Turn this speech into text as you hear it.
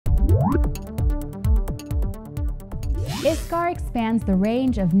ISCAR expands the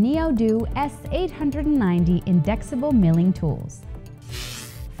range of NEODO S890 Indexable milling tools.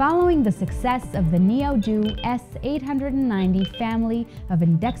 Following the success of the NEODO S890 family of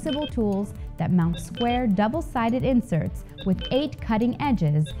indexable tools that mount square double-sided inserts with 8 cutting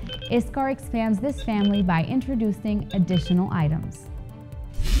edges, ISCAR expands this family by introducing additional items.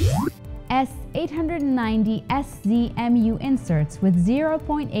 S890 SZMU inserts with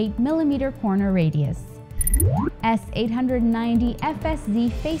 0.8 mm corner radius. S890 FSZ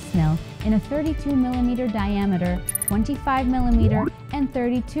facemill in a 32 mm diameter, 25 mm, and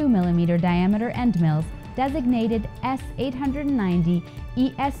 32 mm diameter end mills, designated S890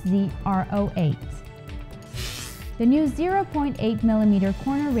 ESZ R08. The new 0.8 mm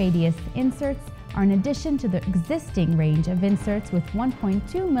corner radius inserts are an addition to the existing range of inserts with 1.2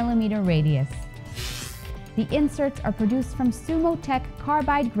 mm radius. The inserts are produced from Sumotech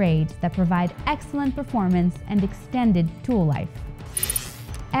carbide grades that provide excellent performance and extended tool life.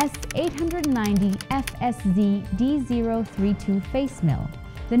 S890 FSZ D032 facemill.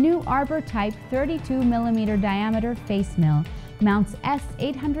 The new arbor-type 32 mm diameter facemill mounts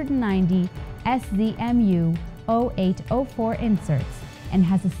S890 SZMU 0804 inserts and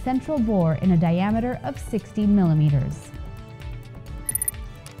has a central bore in a diameter of 60 mm.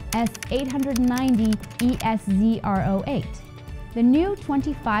 S890 ESZ R08. The new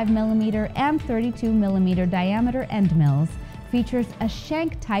 25 mm and 32 mm diameter end mills features a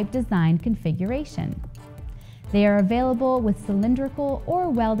shank-type design configuration. They are available with cylindrical or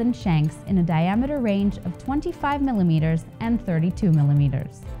welded shanks in a diameter range of 25 mm and 32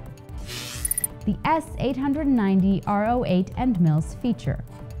 mm. The S890 R08 end mills feature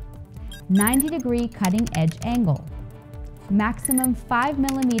 90-degree cutting edge angle, maximum 5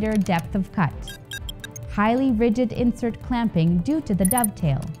 mm depth of cut, highly rigid insert clamping due to the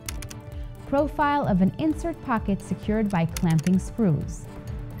dovetail, profile of an insert pocket secured by clamping screws,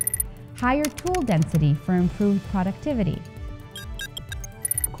 higher tool density for improved productivity.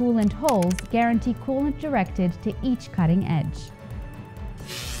 Coolant holes guarantee coolant directed to each cutting edge.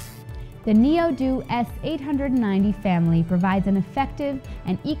 The NEODO S890 family provides an effective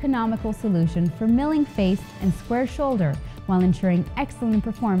and economical solution for milling face and square shoulder while ensuring excellent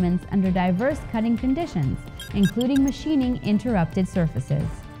performance under diverse cutting conditions, including machining interrupted surfaces.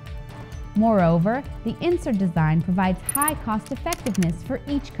 Moreover, the insert design provides high cost effectiveness for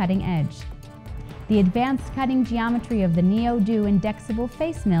each cutting edge. The advanced cutting geometry of the NEODO indexable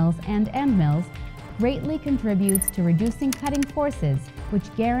face mills and end mills greatly contributes to reducing cutting forces,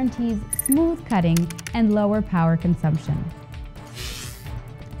 which guarantees smooth cutting and lower power consumption.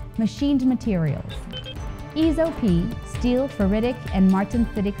 Machined materials: EZO-P, steel ferritic and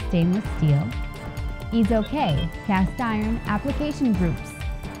martensitic stainless steel; EZO-K, cast iron application groups.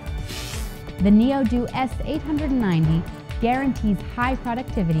 The NEODO S890 guarantees high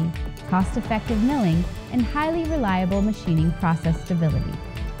productivity, cost-effective milling, and highly reliable machining process stability.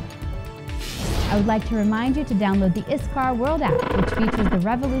 I would like to remind you to download the ISCAR World app, which features the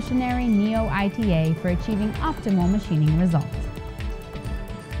revolutionary NEO-ITA for achieving optimal machining results.